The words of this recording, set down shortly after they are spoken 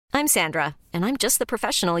I'm Sandra, and I'm just the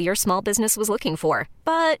professional your small business was looking for.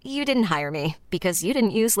 But you didn't hire me because you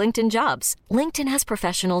didn't use LinkedIn Jobs. LinkedIn has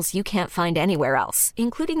professionals you can't find anywhere else,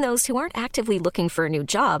 including those who aren't actively looking for a new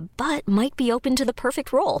job, but might be open to the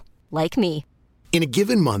perfect role, like me. In a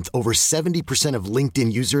given month, over 70% of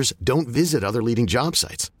LinkedIn users don't visit other leading job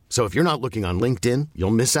sites. So if you're not looking on LinkedIn,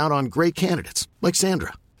 you'll miss out on great candidates like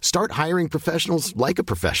Sandra. Start hiring professionals like a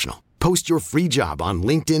professional. Post your free job on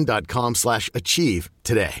linkedin.com/achieve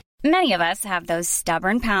today. Many of us have those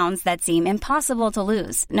stubborn pounds that seem impossible to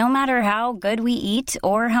lose, no matter how good we eat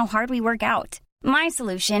or how hard we work out. My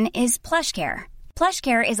solution is PlushCare.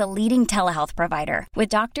 PlushCare is a leading telehealth provider with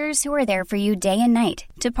doctors who are there for you day and night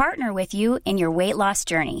to partner with you in your weight loss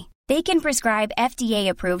journey. They can prescribe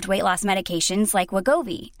FDA-approved weight loss medications like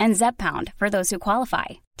Wegovy and Zepbound for those who qualify.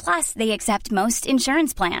 Plus, they accept most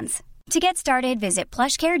insurance plans. To get started, visit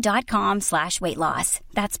plushcare.com/weightloss.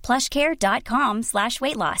 That's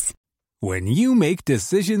plushcare.com/weightloss. When you make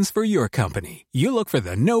decisions for your company, you look for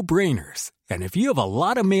the no-brainers. And if you have a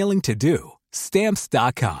lot of mailing to do,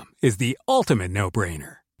 Stamps.com is the ultimate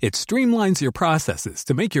no-brainer. It streamlines your processes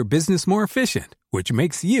to make your business more efficient, which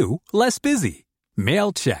makes you less busy.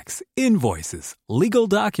 Mail checks, invoices, legal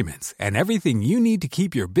documents, and everything you need to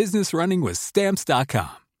keep your business running with Stamps.com.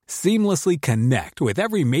 Seamlessly connect with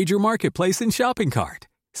every major marketplace and shopping cart.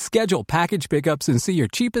 Schedule package pickups and see your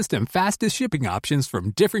cheapest and fastest shipping options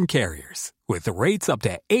from different carriers, with rates up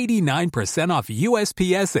to 89% off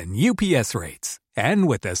USPS and UPS rates. And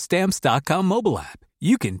with the Stamps.com mobile app,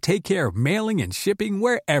 you can take care of mailing and shipping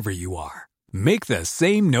wherever you are. Make the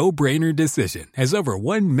same no-brainer decision as over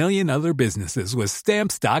 1 million other businesses with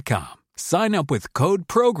Stamps.com. Sign up with code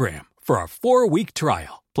PROGRAM for a 4-week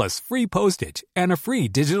trial, plus free postage and a free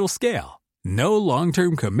digital scale. No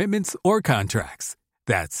long-term commitments or contracts.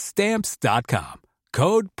 That's Stamps.com.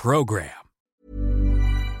 Code PROGRAM.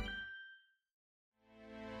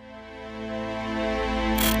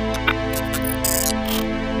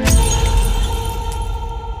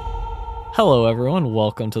 Hello, everyone.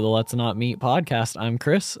 Welcome to the Let's Not Meet podcast. I'm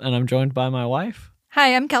Chris, and I'm joined by my wife.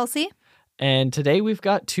 Hi, I'm Kelsey. And today we've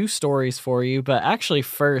got 2 stories for you. But actually,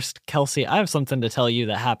 first, Kelsey, I have something to tell you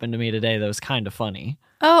that happened to me today that was kind of funny.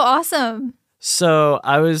 Oh, awesome. So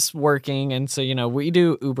I was working, and so, we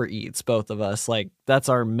do Uber Eats, both of us. Like, that's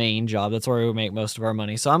our main job. That's where we make most of our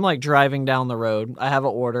money. So I'm, driving down the road. I have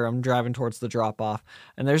an order. I'm driving towards the drop-off.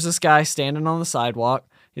 And there's this guy standing on the sidewalk.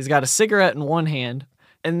 He's got a cigarette in one hand.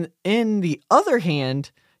 And in the other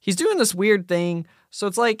hand, he's doing this weird thing. So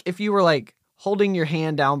it's like if you were holding your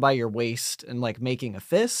hand down by your waist and making a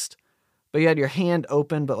fist, but you had your hand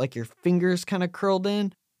open, but your fingers kind of curled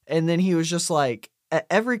in. And then he was just at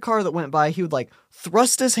every car that went by, he would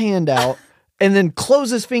thrust his hand out and then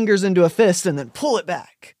close his fingers into a fist and then pull it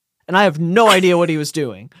back. And I have no idea what he was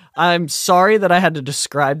doing. I'm sorry that I had to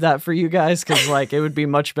describe that for you guys, because it would be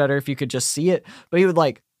much better if you could just see it. But he would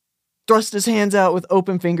thrust his hands out with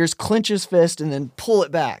open fingers, clench his fist, and then pull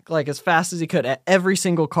it back as fast as he could at every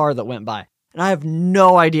single car that went by. And I have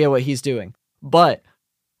no idea what he's doing. But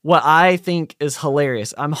what I think is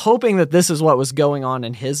hilarious, I'm hoping that this is what was going on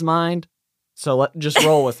in his mind. So just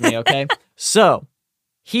roll with me, okay? So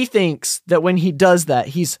he thinks that when he does that,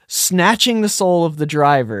 he's snatching the soul of the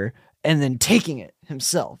driver and then taking it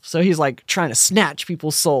himself. So he's trying to snatch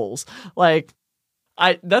people's souls.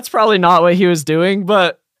 That's probably not what he was doing,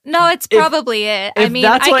 but no, it's probably it. If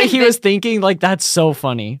that's what he was thinking, that's so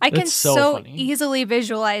funny. I can so funny. easily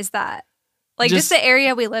visualize that. Just the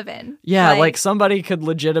area we live in. Yeah, somebody could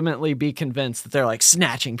legitimately be convinced that they're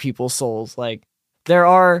snatching people's souls. There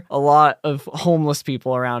are a lot of homeless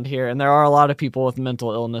people around here, and there are a lot of people with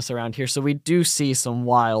mental illness around here. So we do see some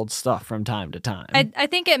wild stuff from time to time. I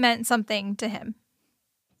think it meant something to him.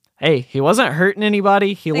 Hey, he wasn't hurting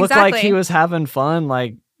anybody. He looked like he was having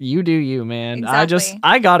fun. You do you, man. Exactly.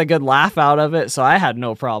 I got a good laugh out of it, so I had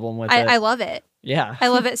no problem with it. I love it. Yeah. I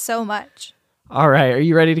love it so much. All right. Are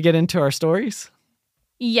you ready to get into our stories?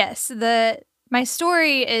 Yes. My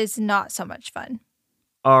story is not so much fun.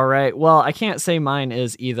 All right. Well, I can't say mine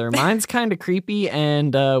is either. Mine's kind of creepy,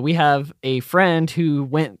 and we have a friend who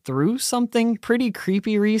went through something pretty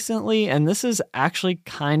creepy recently, and this is actually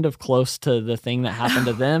kind of close to the thing that happened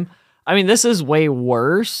to them. I mean, this is way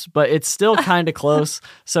worse, but it's still kind of close.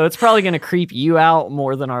 So it's probably going to creep you out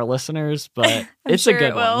more than our listeners, but it's sure a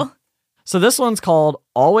good one. So this one's called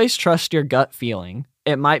Always Trust Your Gut Feeling.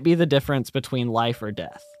 It might be the difference between life or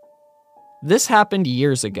death. This happened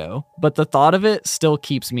years ago, but the thought of it still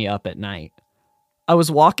keeps me up at night. I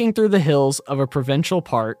was walking through the hills of a provincial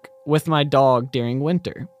park with my dog during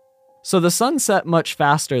winter. So the sun set much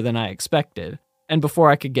faster than I expected, and before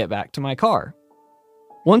I could get back to my car.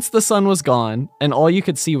 Once the sun was gone and all you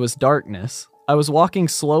could see was darkness, I was walking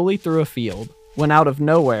slowly through a field when out of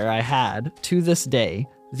nowhere I had, to this day,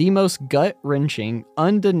 the most gut-wrenching,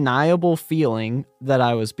 undeniable feeling that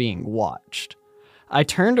I was being watched. I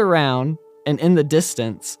turned around, and in the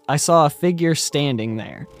distance, I saw a figure standing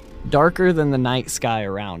there, darker than the night sky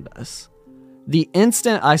around us. The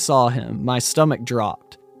instant I saw him, my stomach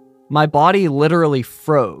dropped. My body literally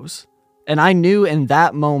froze, and I knew in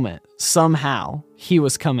that moment, somehow, he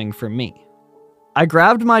was coming for me. I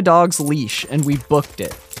grabbed my dog's leash and we booked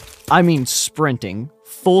it. I mean sprinting,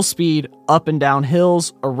 full speed, up and down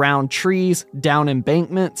hills, around trees, down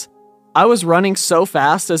embankments. I was running so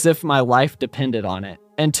fast as if my life depended on it,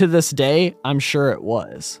 and to this day, I'm sure it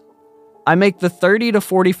was. I make the 30 to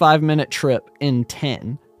 45 minute trip in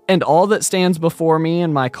 10, and all that stands before me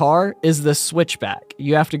in my car is this switchback.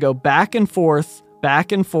 You have to go back and forth,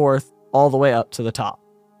 all the way up to the top.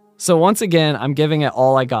 So once again, I'm giving it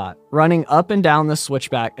all I got, running up and down the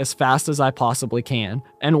switchback as fast as I possibly can,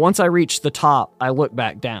 and once I reach the top, I look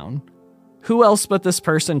back down. Who else but this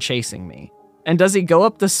person chasing me? And does he go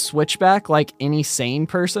up the switchback like any sane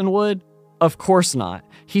person would? Of course not.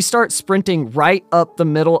 He starts sprinting right up the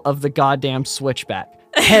middle of the goddamn switchback,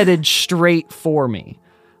 headed straight for me.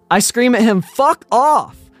 I scream at him, "Fuck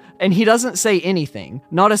off!" And he doesn't say anything,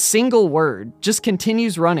 not a single word, just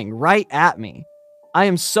continues running right at me. I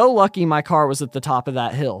am so lucky my car was at the top of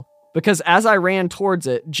that hill, because as I ran towards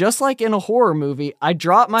it, just like in a horror movie, I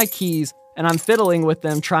drop my keys and I'm fiddling with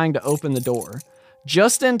them trying to open the door.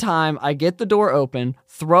 Just in time, I get the door open,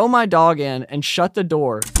 throw my dog in, and shut the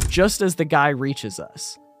door just as the guy reaches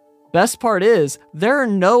us. Best part is, there are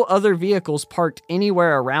no other vehicles parked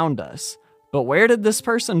anywhere around us. But where did this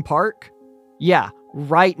person park? Yeah,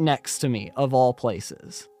 right next to me, of all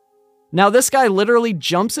places. Now, this guy literally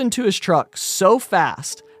jumps into his truck so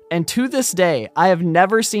fast, and to this day, I have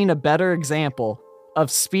never seen a better example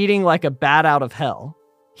of speeding like a bat out of hell.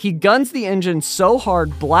 He guns the engine so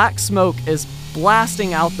hard, black smoke is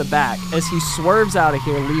blasting out the back as he swerves out of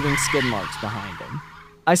here, leaving skid marks behind him.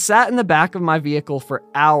 I sat in the back of my vehicle for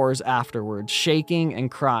hours afterwards, shaking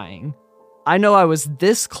and crying. I know I was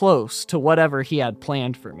this close to whatever he had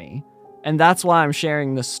planned for me, and that's why I'm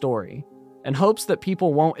sharing this story, in hopes that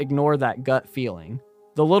people won't ignore that gut feeling,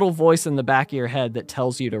 the little voice in the back of your head that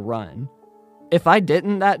tells you to run. If I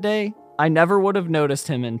didn't that day, I never would have noticed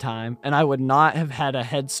him in time, and I would not have had a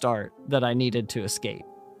head start that I needed to escape.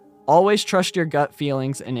 Always trust your gut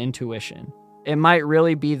feelings and intuition. It might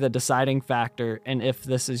really be the deciding factor in if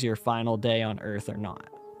this is your final day on Earth or not.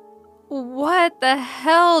 What the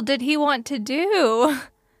hell did he want to do?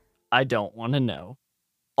 I don't want to know.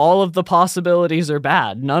 All of the possibilities are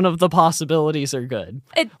bad. None of the possibilities are good.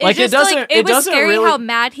 It was scary how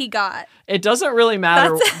mad he got. It doesn't really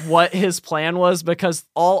matter what his plan was because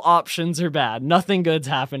all options are bad. Nothing good's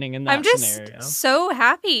happening in that scenario. I'm just so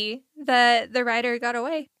happy that the rider got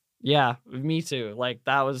away. Yeah, me too. Like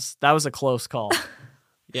that was a close call.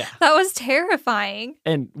 Yeah. That was terrifying.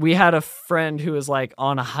 And we had a friend who was like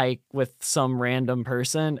on a hike with some random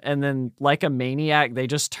person, and then like a maniac, they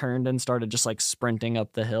just turned and started just like sprinting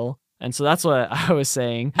up the hill. And so that's what I was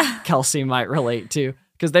saying Kelsey might relate to,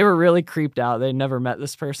 because they were really creeped out. They'd never met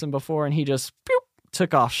this person before, and he just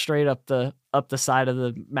took off straight up the side of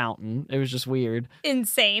the mountain. It was just weird.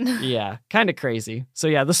 Insane. Yeah, kind of crazy. So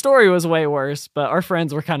yeah, the story was way worse, but our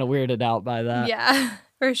friends were kind of weirded out by that. Yeah,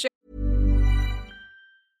 for sure.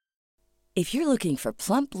 If you're looking for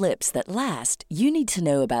plump lips that last, you need to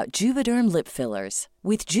know about Juvederm lip fillers.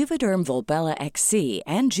 With Juvederm Volbella XC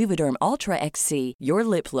and Juvederm Ultra XC, your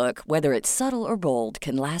lip look, whether it's subtle or bold,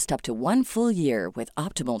 can last up to 1 full year with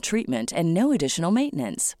optimal treatment and no additional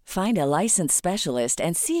maintenance. Find a licensed specialist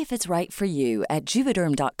and see if it's right for you at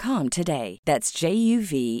Juvederm.com today. That's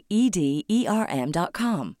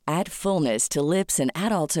JUVEDERM.com. Add fullness to lips in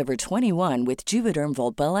adults over 21 with Juvederm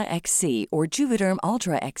Volbella XC or Juvederm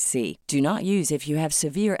Ultra XC. Do not use if you have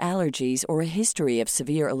severe allergies or a history of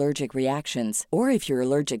severe allergic reactions, or if you're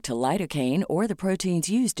allergic to lidocaine or the proteins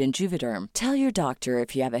used in Juvederm. Tell your doctor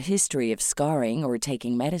if you have a history of scarring or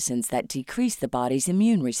taking medicines that decrease the body's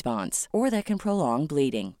immune response or that can prolong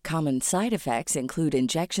bleeding. Common side effects include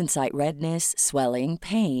injection site redness, swelling,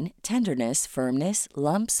 pain, tenderness, firmness,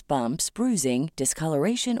 lumps, bumps, bruising,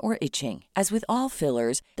 discoloration, or itching. As with all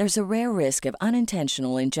fillers, there's a rare risk of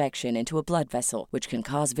unintentional injection into a blood vessel, which can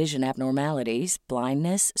cause vision abnormalities,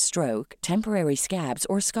 blindness, stroke, temporary scabs,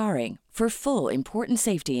 or scarring. For full, important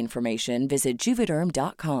safety information, visit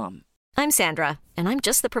Juvederm.com. I'm Sandra, and I'm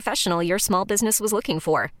just the professional your small business was looking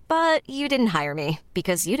for. But you didn't hire me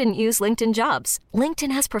because you didn't use LinkedIn Jobs.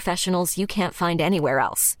 LinkedIn has professionals you can't find anywhere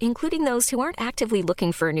else, including those who aren't actively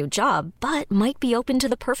looking for a new job, but might be open to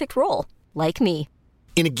the perfect role, like me.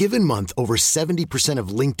 In a given month, over 70% of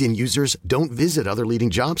LinkedIn users don't visit other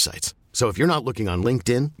leading job sites. So if you're not looking on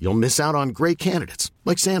LinkedIn, you'll miss out on great candidates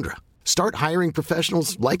like Sandra. Start hiring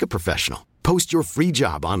professionals like a professional. Post your free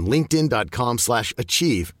job on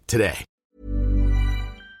linkedin.com/achieve today.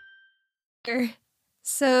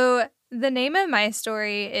 So the name of my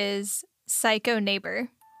story is Psycho Neighbor.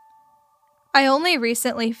 I only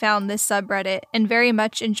recently found this subreddit and very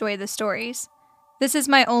much enjoy the stories. This is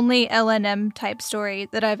my only LNM type story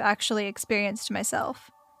that I've actually experienced myself.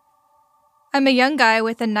 I'm a young guy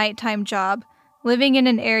with a nighttime job, living in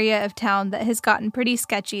an area of town that has gotten pretty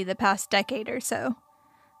sketchy the past decade or so.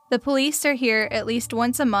 The police are here at least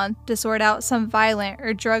once a month to sort out some violent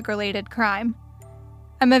or drug-related crime.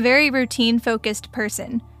 I'm a very routine-focused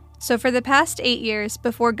person, so for the past 8 years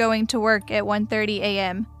before going to work at 1:30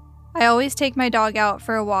 a.m., I always take my dog out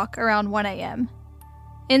for a walk around 1 a.m.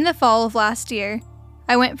 In the fall of last year,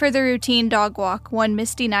 I went for the routine dog walk one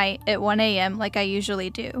misty night at 1 a.m. like I usually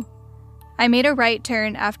do. I made a right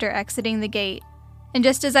turn after exiting the gate, and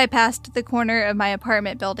just as I passed the corner of my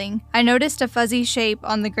apartment building, I noticed a fuzzy shape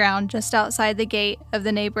on the ground just outside the gate of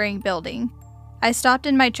the neighboring building. I stopped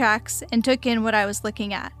in my tracks and took in what I was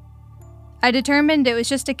looking at. I determined it was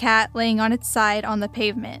just a cat laying on its side on the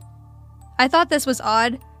pavement. I thought this was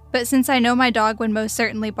odd, but since I know my dog would most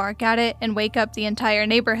certainly bark at it and wake up the entire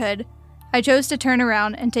neighborhood, I chose to turn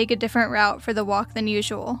around and take a different route for the walk than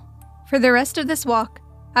usual. For the rest of this walk,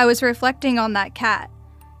 I was reflecting on that cat.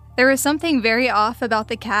 There was something very off about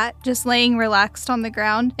the cat just laying relaxed on the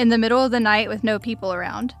ground in the middle of the night with no people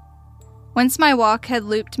around. Once my walk had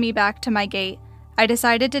looped me back to my gate, I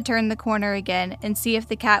decided to turn the corner again and see if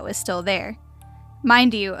the cat was still there.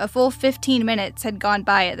 Mind you, a full 15 minutes had gone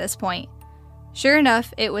by at this point. Sure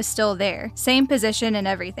enough, it was still there, same position and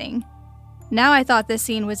everything. Now I thought this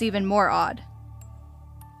scene was even more odd.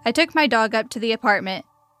 I took my dog up to the apartment,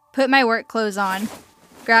 put my work clothes on,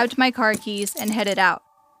 grabbed my car keys, and headed out.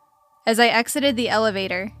 As I exited the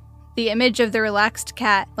elevator, the image of the relaxed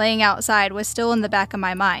cat laying outside was still in the back of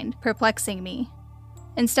my mind, perplexing me.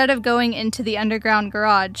 Instead of going into the underground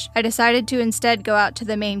garage, I decided to instead go out to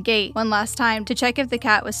the main gate one last time to check if the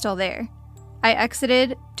cat was still there. I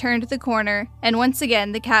exited, turned the corner, and once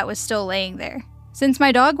again the cat was still laying there. Since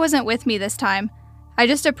my dog wasn't with me this time, I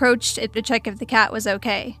just approached it to check if the cat was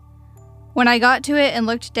okay. When I got to it and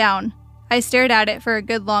looked down, I stared at it for a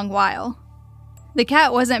good long while. The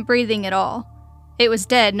cat wasn't breathing at all. It was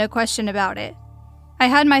dead, no question about it. I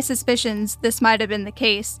had my suspicions this might have been the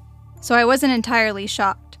case, so I wasn't entirely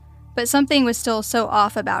shocked, but something was still so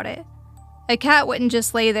off about it. A cat wouldn't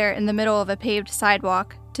just lay there in the middle of a paved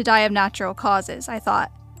sidewalk to die of natural causes, I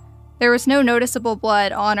thought. There was no noticeable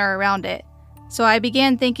blood on or around it, so I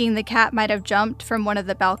began thinking the cat might have jumped from one of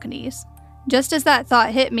the balconies. Just as that thought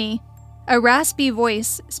hit me, a raspy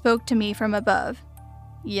voice spoke to me from above.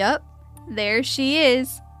 "Yup, there she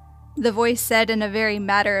is," the voice said in a very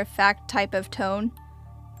matter-of-fact type of tone.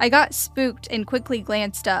 I got spooked and quickly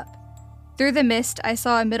glanced up. Through the mist, I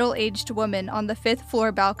saw a middle-aged woman on the 5th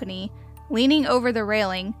floor balcony, leaning over the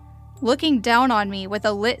railing, looking down on me with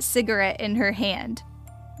a lit cigarette in her hand.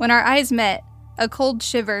 When our eyes met, a cold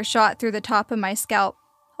shiver shot through the top of my scalp,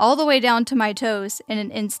 all the way down to my toes in an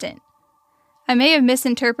instant. I may have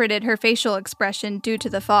misinterpreted her facial expression due to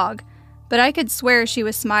the fog, but I could swear she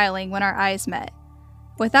was smiling when our eyes met.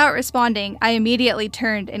 Without responding, I immediately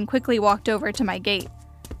turned and quickly walked over to my gate.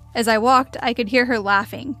 As I walked, I could hear her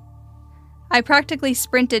laughing. I practically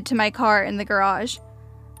sprinted to my car in the garage.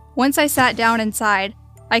 Once I sat down inside,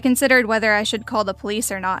 I considered whether I should call the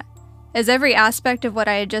police or not, as every aspect of what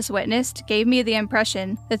I had just witnessed gave me the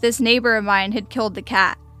impression that this neighbor of mine had killed the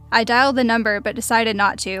cat. I dialed the number but decided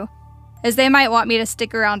not to, as they might want me to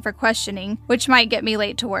stick around for questioning, which might get me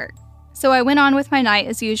late to work. So I went on with my night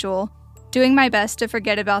as usual, doing my best to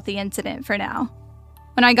forget about the incident for now.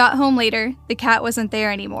 When I got home later, the cat wasn't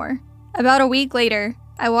there anymore. About a week later,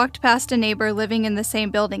 I walked past a neighbor living in the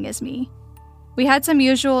same building as me. We had some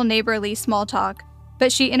usual neighborly small talk,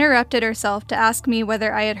 but she interrupted herself to ask me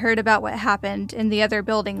whether I had heard about what happened in the other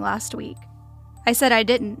building last week. I said I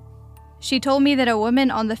didn't. She told me that a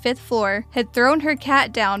woman on the 5th floor had thrown her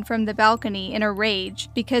cat down from the balcony in a rage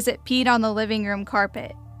because it peed on the living room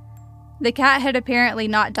carpet. The cat had apparently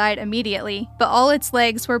not died immediately, but all its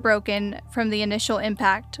legs were broken from the initial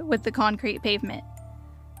impact with the concrete pavement.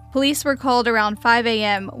 Police were called around 5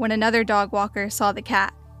 a.m. when another dog walker saw the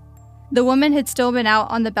cat. The woman had still been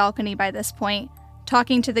out on the balcony by this point,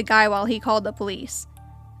 talking to the guy while he called the police.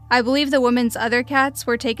 I believe the woman's other cats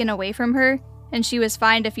were taken away from her, and she was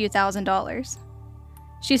fined a few $1,000s.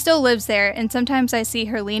 She still lives there, and sometimes I see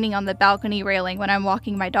her leaning on the balcony railing when I'm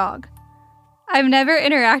walking my dog. I've never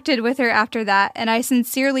interacted with her after that, and I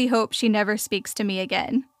sincerely hope she never speaks to me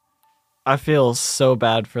again. I feel so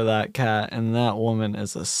bad for that cat, and that woman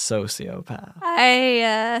is a sociopath.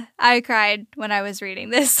 I cried when I was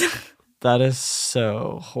reading this. That is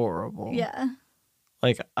so horrible. Yeah.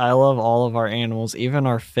 Like, I love all of our animals, even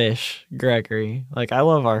our fish, Gregory. Like, I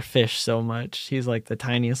love our fish so much. He's like the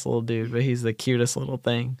tiniest little dude, but he's the cutest little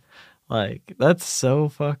thing. Like, that's so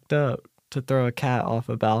fucked up to throw a cat off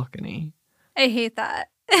a balcony. I hate that.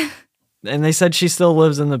 And they said she still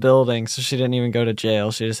lives in the building, so she didn't even go to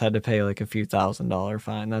jail. She just had to pay like a few $1,000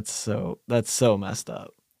 fine. That's so messed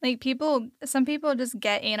up. Like, some people just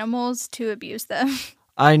get animals to abuse them.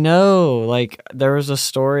 I know, like, there was a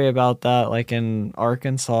story about that, like, in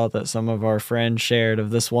Arkansas that some of our friends shared of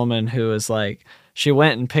this woman who was, like, she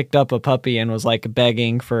went and picked up a puppy and was, like,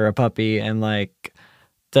 begging for a puppy, and, like,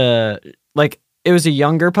 it was a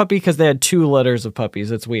younger puppy because they had 2 litters of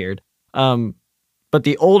puppies. It's weird. But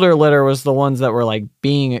the older litter was the ones that were, like,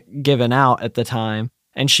 being given out at the time,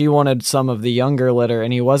 and she wanted some of the younger litter,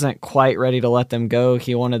 and he wasn't quite ready to let them go.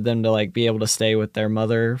 He wanted them to, like, be able to stay with their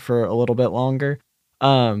mother for a little bit longer.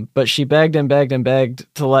 But she begged and begged and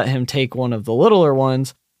begged to let him take one of the littler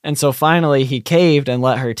ones. And so finally he caved and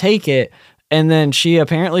let her take it. And then she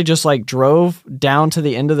apparently just like drove down to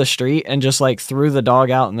the end of the street and just like threw the dog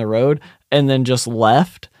out in the road and then just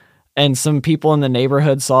left. And some people in the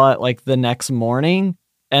neighborhood saw it like the next morning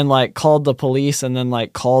and like called the police and then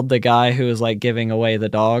like called the guy who was like giving away the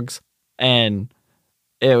dogs. And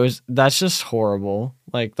that's just horrible.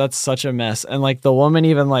 Like, that's such a mess. And like the woman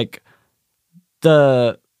even like,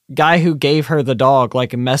 the guy who gave her the dog,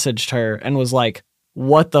 like, messaged her and was like,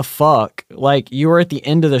 what the fuck? Like, you were at the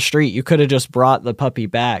end of the street. You could have just brought the puppy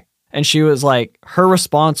back. And she was like, her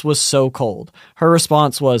response was so cold. Her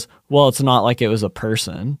response was, well, it's not like it was a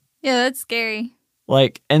person. Yeah, that's scary.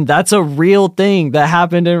 Like, and that's a real thing that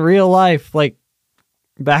happened in real life. Like,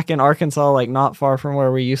 back in Arkansas, like, not far from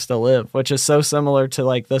where we used to live, which is so similar to,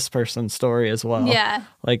 like, this person's story as well. Yeah.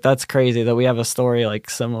 Like, that's crazy that we have a story, like,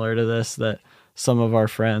 similar to this that some of our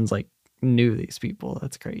friends like knew these people.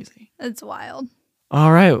 That's crazy. It's wild.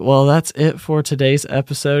 All right. Well, that's it for today's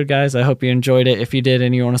episode, guys. I hope you enjoyed it. If you did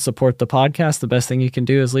and you want to support the podcast, the best thing you can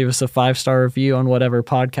do is leave us a 5-star review on whatever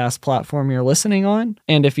podcast platform you're listening on.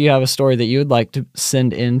 And if you have a story that you would like to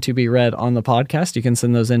send in to be read on the podcast, you can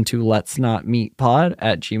send those into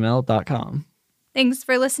letsnotmeetpod@gmail.com. Thanks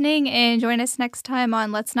for listening, and join us next time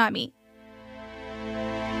on Let's Not Meet.